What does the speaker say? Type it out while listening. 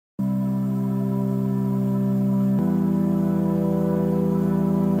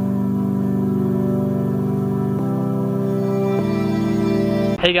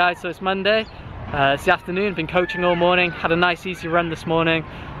Hey guys, so it's Monday, it's the afternoon, been coaching all morning, had a nice easy run this morning,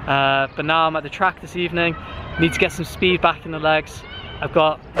 but now I'm at the track this evening, need to get some speed back in the legs. I've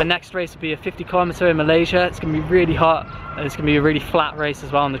got, the next race will be a 50 kilometer in Malaysia. It's going to be really hot and it's going to be a really flat race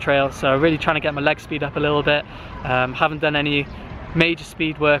as well on the trail, so really trying to get my leg speed up a little bit. Haven't done any major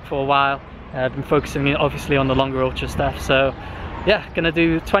speed work for a while. I've been focusing obviously on the longer ultra stuff, so yeah, gonna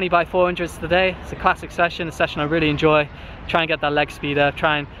do 20 by 400s today. It's a classic session, a session I really enjoy. Try and get that leg speed up,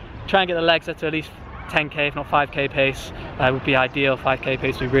 try and get the legs up to at least 10k if not 5k pace would be ideal. 5k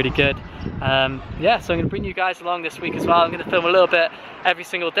pace would be really good. Yeah, so I'm gonna bring you guys along this week as well. I'm gonna film a little bit every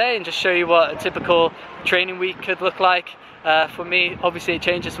single day and just show you what a typical training week could look like for me. Obviously it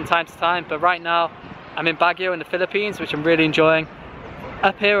changes from time to time, but right now I'm in Baguio in the Philippines, which I'm really enjoying.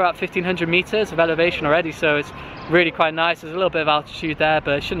 Up here we're at 1500 meters of elevation already, so it's really quite nice. There's a little bit of altitude there,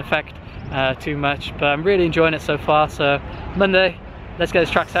 but it shouldn't affect too much, but I'm really enjoying it so far. So Monday, let's get this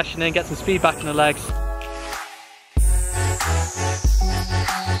track session in, get some speed back in the legs.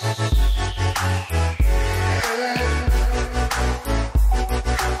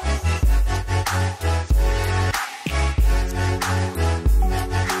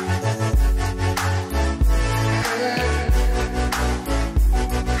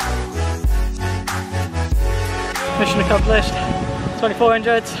 Mission accomplished,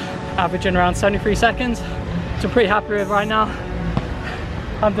 2400s, averaging around 73 seconds, which I'm pretty happy with right now.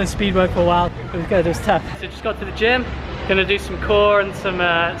 I haven't done speed work for a while, but it was good, it was tough. So just got to the gym, gonna do some core and some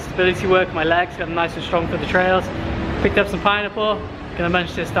stability work on my legs, get them nice and strong for the trails. Picked up some pineapple, gonna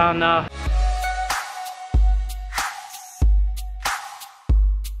munch this down now.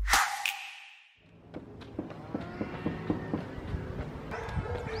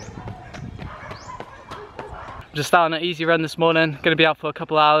 Just out on an easy run this morning, going to be out for a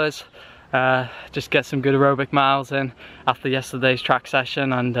couple hours, just get some good aerobic miles in after yesterday's track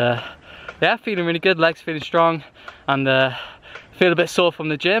session, and yeah, feeling really good, legs feeling strong, and feel a bit sore from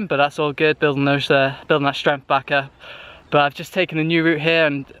the gym, but that's all good, building that strength back up. But I've just taken a new route here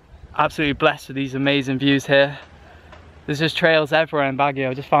and absolutely blessed with these amazing views here. There's just trails everywhere in Baguio.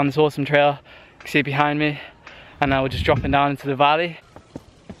 I just found this awesome trail, you can see it behind me, and now we're just dropping down into the valley.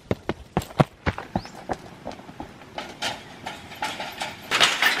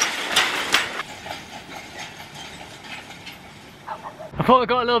 I thought I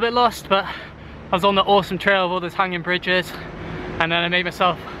got a little bit lost, but I was on the awesome trail with all those hanging bridges, and then I made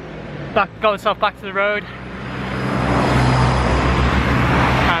myself got myself back to the road, and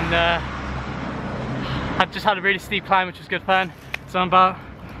I just had a really steep climb, which was good fun. So I'm about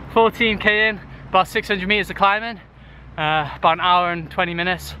 14k in, about 600 meters of climbing, about an hour and 20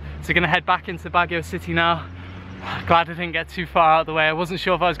 minutes. So gonna head back into Baguio city now. Glad I didn't get too far out of the way. I wasn't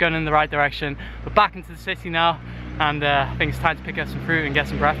sure if I was going in the right direction, but back into the city now. And I think it's time to pick up some fruit and get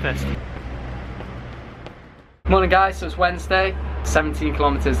some breakfast. Morning guys, so it's Wednesday, 17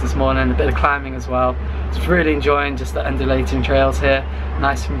 kilometers this morning, a bit of climbing as well. Just really enjoying just the undulating trails here,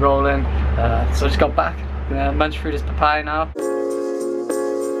 nice and rolling. So I just got back, gonna munch through this papaya now.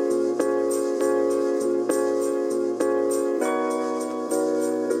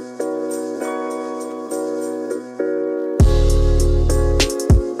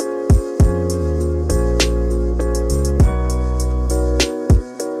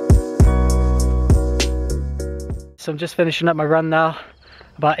 So I'm just finishing up my run now,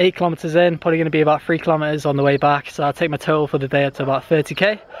 about 8 kilometers in, probably going to be about 3 kilometers on the way back, so I'll take my total for the day up to about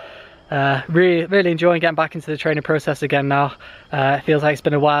 30k. Really enjoying getting back into the training process again now. It feels like it's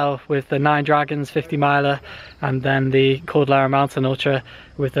been a while with the 9 Dragons 50 miler and then the Cordillera Mountain Ultra,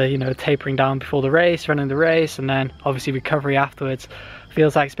 with the, you know, tapering down before the race, running the race, and then obviously recovery afterwards.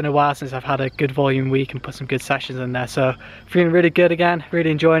 Feels like it's been a while since I've had a good volume week and put some good sessions in there, so feeling really good again, really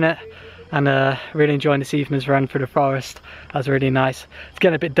enjoying it. And really enjoying this evening's run through the forest. That was really nice. It's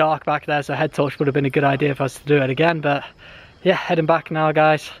getting a bit dark back there, so a head torch would have been a good idea if I was to do it again, but yeah, heading back now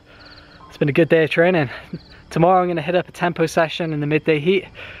guys. It's been a good day of training. Tomorrow I'm going to hit up a tempo session in the midday heat,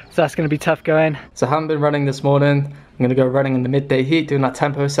 so that's going to be tough going. So I haven't been running this morning. I'm going to go running in the midday heat, doing that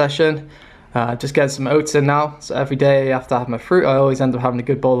tempo session. Just getting some oats in now, so every day after I have my fruit I always end up having a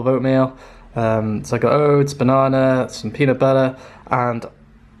good bowl of oatmeal. So I got oats, banana, some peanut butter, and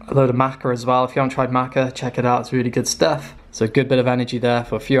a load of maca as well. If you haven't tried maca, check it out, it's really good stuff. So a good bit of energy there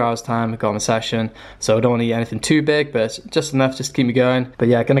for a few hours time. I've got my session, so I don't want to eat anything too big, but it's just enough just to keep me going. But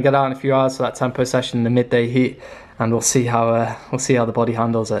yeah, gonna get out in a few hours for that tempo session in the midday heat, and we'll see how the body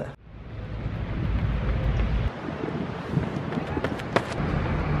handles it.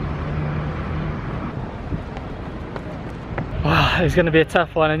 Wow, it was going to be a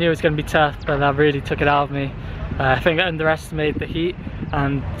tough one. I knew it was going to be tough, but that really took it out of me. I think I underestimated the heat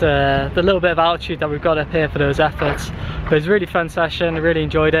and the little bit of altitude that we've got up here for those efforts. But it was a really fun session, I really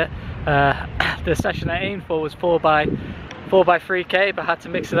enjoyed it. The session I aimed for was 4 by 3k, but I had to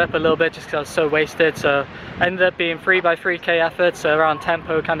mix it up a little bit just because I was so wasted, so I ended up being 3 by 3k efforts, so around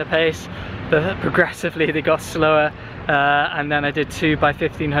tempo kind of pace, but progressively they got slower, and then I did 2 by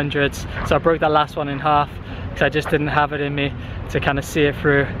 1500s, so I broke that last one in half because I just didn't have it in me to kind of see it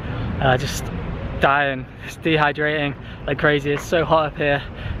through. Just dying, just dehydrating like crazy. It's so hot up here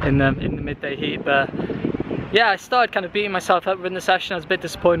in the midday heat. But yeah, I started kind of beating myself up in the session. I was a bit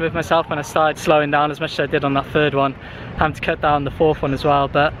disappointed with myself when I started slowing down as much as I did on that third one, having to cut down the fourth one as well.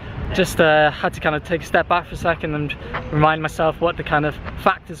 But just had to kind of take a step back for a second and remind myself what the kind of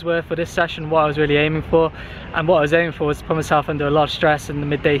factors were for this session, what I was really aiming for. And what I was aiming for was to put myself under a lot of stress in the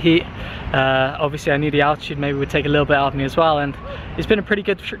midday heat. Obviously I knew the altitude maybe would take a little bit out of me as well, and it's been a pretty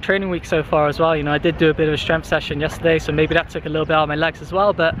good training week so far as well. You know, I did do a bit of a strength session yesterday, so maybe that took a little bit out of my legs as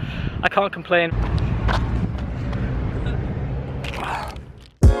well, but I can't complain.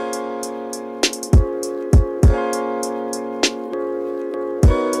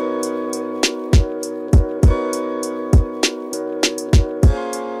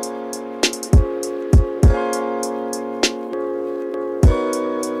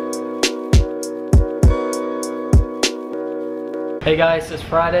 Hey guys, it's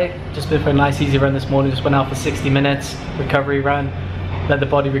Friday. Just been for a nice easy run this morning. Just went out for 60 minutes, recovery run. Let the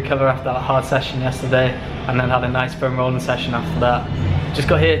body recover after that hard session yesterday, and then had a nice foam rolling session after that. Just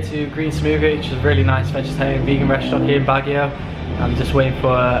got here to Green Smoothie, which is a really nice vegetarian vegan restaurant here in Baguio. I'm just waiting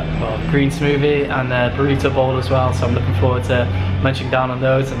for a green smoothie and a burrito bowl as well, so I'm looking forward to munching down on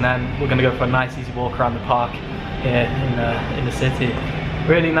those, and then we're going to go for a nice easy walk around the park here in the city.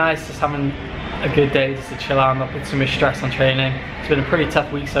 Really nice, just having a good day just to chill out and not put too much stress on training. It's been a pretty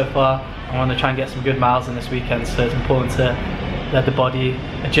tough week so far. I want to try and get some good miles in this weekend, so it's important to let the body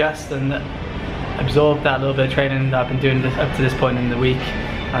adjust and absorb that little bit of training that I've been doing up to this point in the week,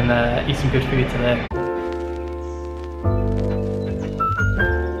 and eat some good food today.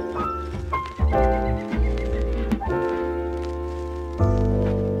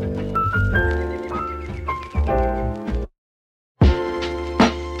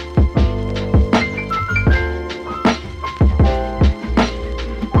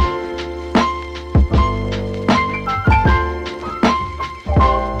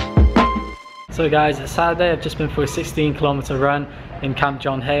 So guys, it's Saturday. I've just been for a 16-kilometer run in Camp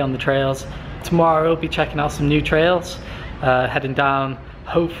John Hay on the trails. Tomorrow I'll be checking out some new trails, heading down,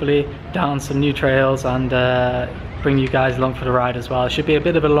 hopefully down some new trails, and bring you guys along for the ride as well. It should be a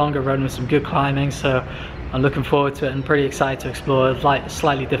bit of a longer run with some good climbing, so I'm looking forward to it and pretty excited to explore a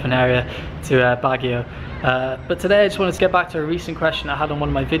slightly different area to Baguio. But today I just wanted to get back to a recent question I had on one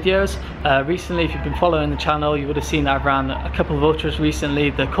of my videos. Recently, if you've been following the channel, you would have seen that I've ran a couple of ultras recently,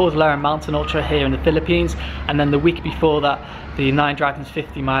 the Cordillera Mountain Ultra here in the Philippines, and then the week before that, the Nine Dragons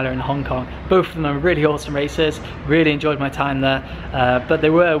 50 miler in Hong Kong. Both of them are really awesome races, really enjoyed my time there, but they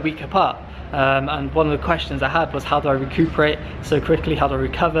were a week apart. And one of the questions I had was, how do I recuperate so quickly? How do I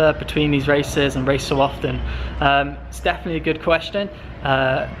recover between these races and race so often? It's definitely a good question.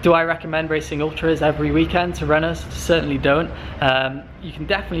 Do I recommend racing ultras every weekend to runners? Certainly don't. You can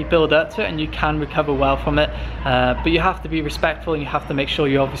definitely build up to it and you can recover well from it, but you have to be respectful and you have to make sure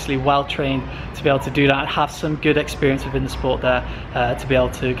you're obviously well trained to be able to do that and have some good experience within the sport there, to be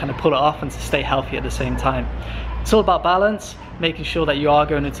able to kind of pull it off and to stay healthy at the same time. It's all about balance, making sure that you are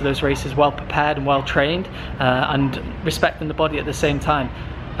going into those races well prepared and well trained, and respecting the body at the same time.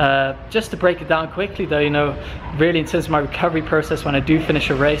 Just to break it down quickly though, you know, really in terms of my recovery process when I do finish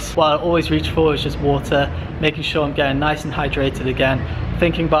a race, what I always reach for is just water, making sure I'm getting nice and hydrated again,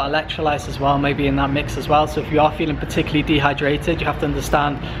 thinking about electrolytes as well, maybe in that mix as well. So if you are feeling particularly dehydrated, you have to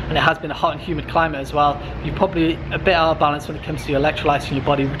understand, and it has been a hot and humid climate as well, you're probably a bit out of balance when it comes to your electrolytes in your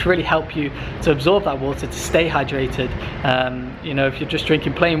body, which really help you to absorb that water, to stay hydrated. You know, if you're just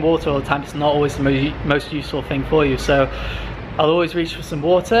drinking plain water all the time, it's not always the most useful thing for you. So I'll always reach for some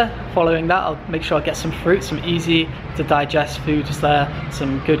water. Following that, I'll make sure I get some fruit, some easy to digest foods there,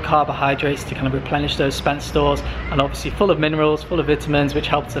 some good carbohydrates to kind of replenish those spent stores, and obviously full of minerals, full of vitamins, which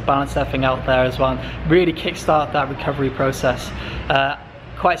help to balance everything out there as well, and really kickstart that recovery process.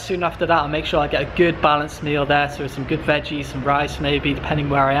 quite soon after that I'll make sure I get a good balanced meal there, so some good veggies, some rice maybe, depending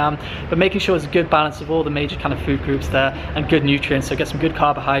where I am, but making sure it's a good balance of all the major kind of food groups there and good nutrients, so get some good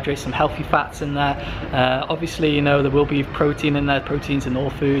carbohydrates, some healthy fats in there. Obviously, you know, there will be protein in there, proteins in all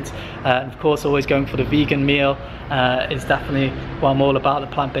foods, and of course always going for the vegan meal is definitely what I'm all about. The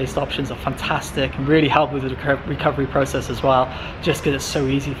plant-based options are fantastic and really help with the recovery process as well, just because it's so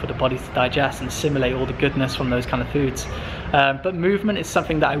easy for the body to digest and assimilate all the goodness from those kind of foods. But movement is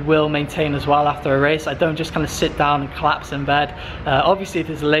something that I will maintain as well after a race. I don't just kind of sit down and collapse in bed. Obviously if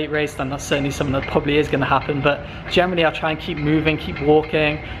it's a late race, then that's certainly something that probably is going to happen, but generally I'll try and keep moving, keep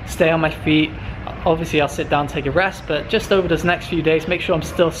walking, stay on my feet. Obviously I'll sit down, take a rest, but just over those next few days make sure I'm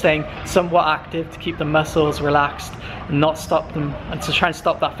still staying somewhat active to keep the muscles relaxed and not stop them, and to try and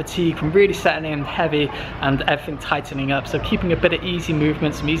stop that fatigue from really setting in heavy and everything tightening up. So keeping a bit of easy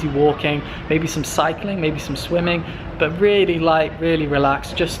movement, some easy walking, maybe some cycling, maybe some swimming, but really light, really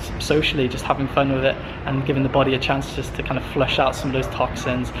relaxed, just socially, just having fun with it and giving the body a chance just to kind of flush out some of those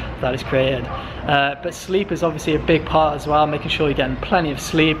toxins that is created. But sleep is obviously a big part as well, making sure you're getting plenty of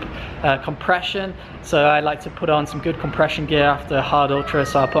sleep. Compression, so I like to put on some good compression gear after a hard ultra,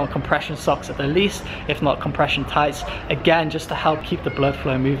 so I'll put on compression socks at the least, if not compression tights, again just to help keep the blood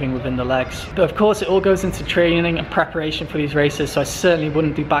flow moving within the legs. But of course it all goes into training and preparation for these races, so I certainly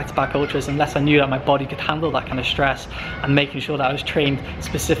wouldn't do back-to-back ultras unless I knew that my body could handle that kind of stress, and making sure that I was trained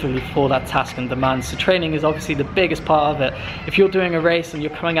specifically for that task and demand. So training is obviously the biggest part of it. If you're doing a race and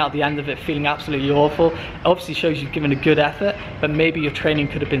you're coming out at the end of it feeling absolutely awful, it obviously shows you've given a good effort, but maybe your training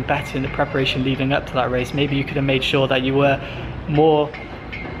could have been better in the preparation leading up to that race. Maybe you could have made sure that you were more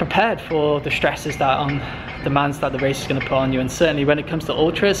prepared for the stresses that demands that the race is going to put on you. And certainly when it comes to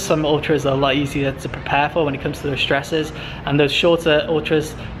ultras, some ultras are a lot easier to prepare for when it comes to those stresses, and those shorter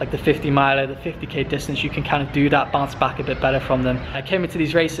ultras like the 50 miler, the 50k distance, you can kind of do that, bounce back a bit better from them. I came into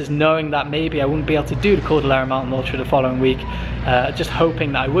these races knowing that maybe I wouldn't be able to do the Cordillera Mountain Ultra the following week, just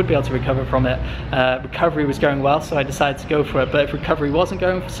hoping that I would be able to recover from it. Recovery was going well, so I decided to go for it, but if recovery wasn't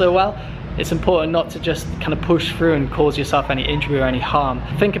going so well, it's important not to just kind of push through and cause yourself any injury or any harm.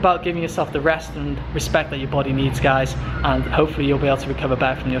 Think about giving yourself the rest and respect that your body needs, guys, and hopefully you'll be able to recover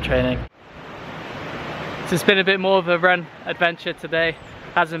better from your training. So it's been a bit more of a run adventure today.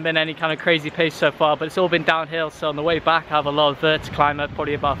 Hasn't been any kind of crazy pace so far, but it's all been downhill, so on the way back I have a lot of vert to climb up,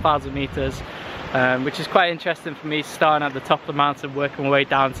 probably about 1,000 meters, which is quite interesting for me, starting at the top of the mountain, working my way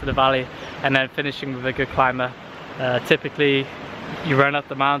down to the valley, and then finishing with a good climber. Typically you run up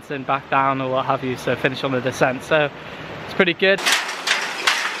the mountain, back down, or what have you, so finish on the descent, so it's pretty good.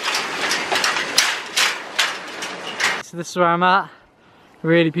 So this is where I'm at,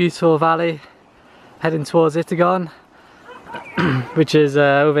 really beautiful valley, heading towards Itagon, which is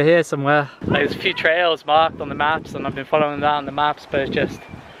over here somewhere. There's a few trails marked on the maps and I've been following that on the maps, but it just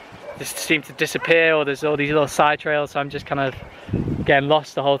seemed to disappear, or there's all these little side trails, so I'm just kind of getting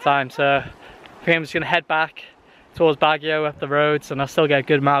lost the whole time. So I think I'm just going to head back towards Baguio up the roads, and I'll still get a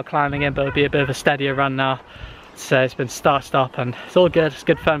good amount of climbing in, but it'll be a bit of a steadier run now. So it's been start-stop and it's all good, it's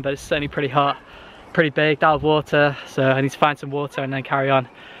good fun, but it's certainly pretty hot, pretty baked, out of water, so I need to find some water and then carry on.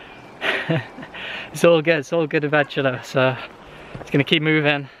 It's all good adventure though, so it's gonna keep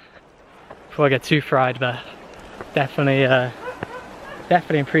moving before I get too fried, but definitely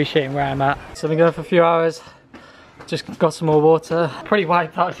appreciating where I'm at. So I've been going for a few hours, just got some more water. Pretty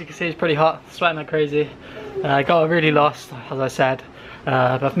wiped out, as you can see, it's pretty hot, sweating like crazy. I got really lost, as I said,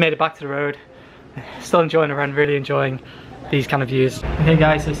 but I've made it back to the road. Still enjoying the run, really enjoying these kind of views. Okay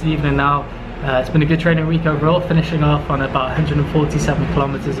guys, so it's the evening now. It's been a good training week overall, finishing off on about 147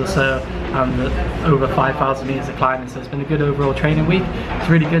 kilometers or so, and over 5,000 meters of climbing, so it's been a good overall training week. It's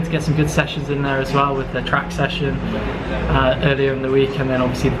really good to get some good sessions in there as well, with the track session earlier in the week, and then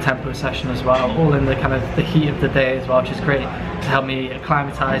obviously the tempo session as well, all in the kind of the heat of the day as well, which is great to help me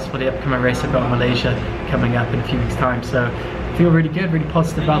acclimatise for the upcoming race I've got in Malaysia coming up in a few weeks time. So I feel really good, really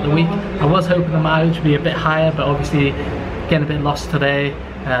positive about the week. I was hoping the mileage would be a bit higher, but obviously getting a bit lost today,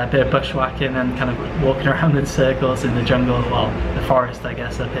 a bit of bushwhacking and kind of walking around in circles in the jungle, well, the forest I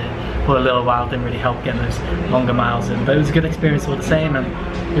guess, up here for a little while didn't really help getting those longer miles in, but it was a good experience all the same, and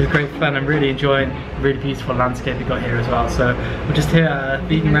it was great fun. I'm really enjoying the really beautiful landscape we got here as well. So we're just here at a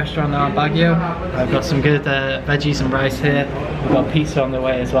vegan restaurant now in Baguio. I've got some good veggies and rice here. We've got pizza on the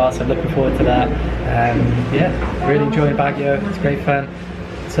way as well, so looking forward to that. Yeah, really enjoying Baguio, it's great fun.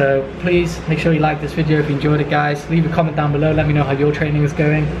 So please make sure you like this video if you enjoyed it, guys. Leave a comment down below, let me know how your training is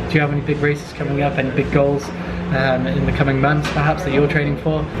going. Do you have any big races coming up, any big goals in the coming months perhaps that you're training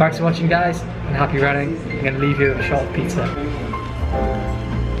for? Thanks for watching, guys, and happy running. I'm going to leave you with a shot of pizza.